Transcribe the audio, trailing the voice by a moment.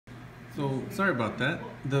So sorry about that.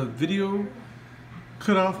 The video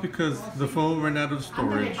cut off because the phone ran out of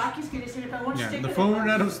storage. Yeah, the phone ran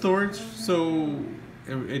out of storage, so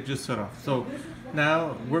it just shut off. So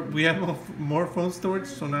now we have more phone storage.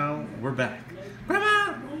 So now we're back.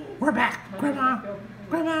 Grandma, we're back. Grandma,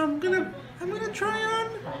 I'm gonna try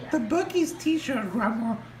on the Buc-ee's T-shirt,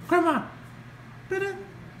 Grandma. Grandma, but I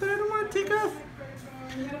don't want to take off.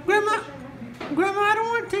 Grandma, I don't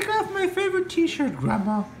want to take off my favorite T-shirt,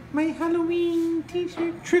 Grandma. My Halloween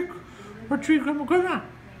T-shirt, trick or treat, Grandma. Grandma,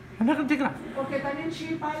 I'm not gonna take it off.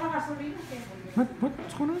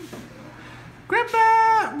 What's going on?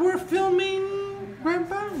 Grandpa, we're filming.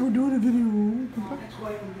 Grandpa, we're doing a video. Grandpa.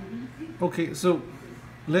 Okay, so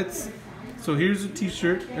here's a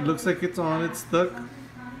T-shirt. It looks like it's on. It's stuck.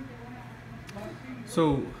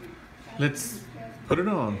 So let's put it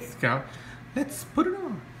on, Scout. Let's put it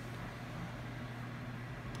on.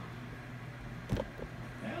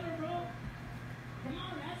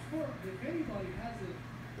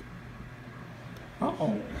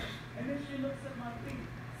 Uh-oh. And then she looks at my feet.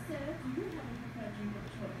 Says, you have a profession of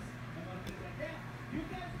choice. And my feet like that. You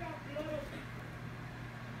guys got blood.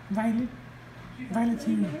 Violet's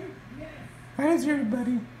here. Violet's here,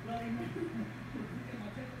 buddy.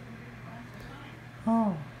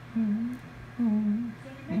 Oh.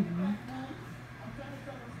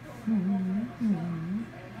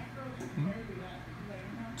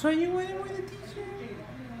 So you want to wear the T-shirt?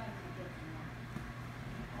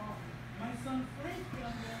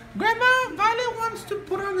 Grandma, Violet wants to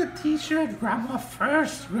put on the T-shirt. Grandma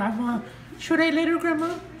first, Grandma. Should I let her,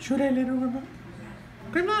 Grandma?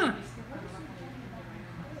 Grandma.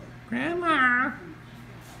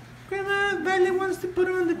 Grandma, Violet wants to put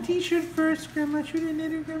on the T-shirt first, Grandma. Should I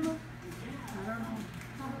let her, Grandma?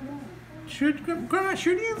 Grandma,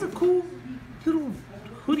 should you have a cool little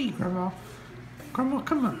hoodie, Grandma? Grandma,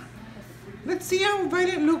 come on. Let's see how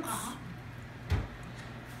Violet looks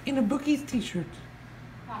in a Buc-ee's T-shirt.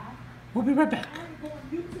 We'll be right back.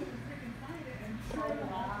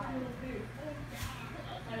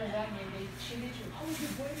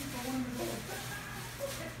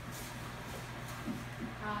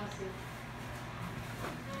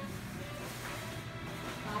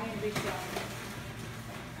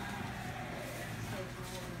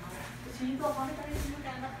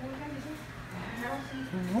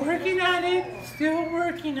 Working on it. Still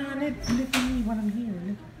working on it. Look at me when I'm here.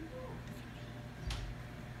 Look.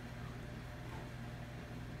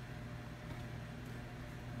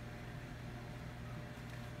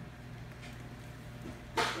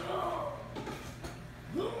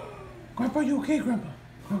 Grandpa, you okay, Grandpa?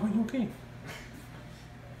 Grandpa, you okay?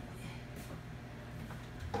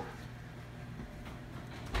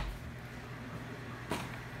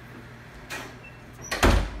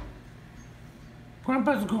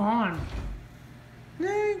 Grandpa's gone.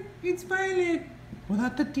 No, it's Violet.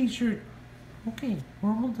 Without the T-shirt. Okay,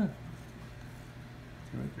 we're all done.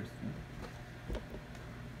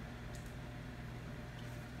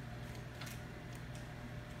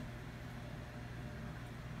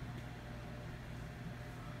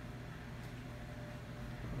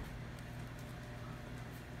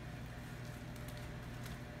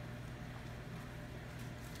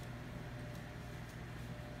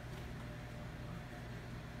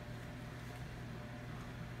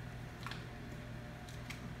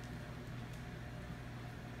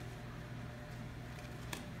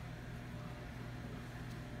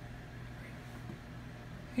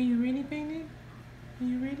 Are you ready, Violet? Are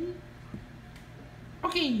you ready?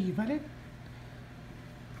 Okay, Violet.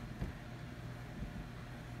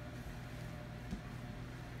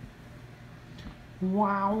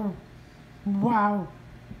 Wow.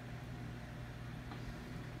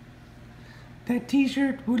 That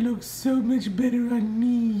T-shirt would look so much better on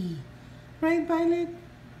me. Right, Violet?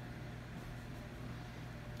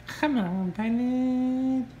 Come on,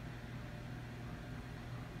 Violet.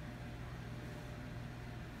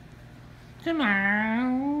 Come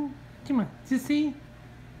on, you see?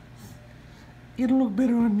 It'll look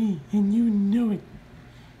better on me, and you know it.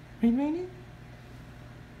 Right, Violet?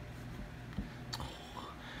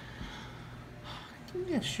 Give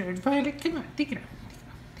me that shirt, Violet. Come on, take it off.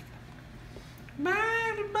 Bye,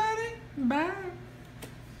 everybody. Bye.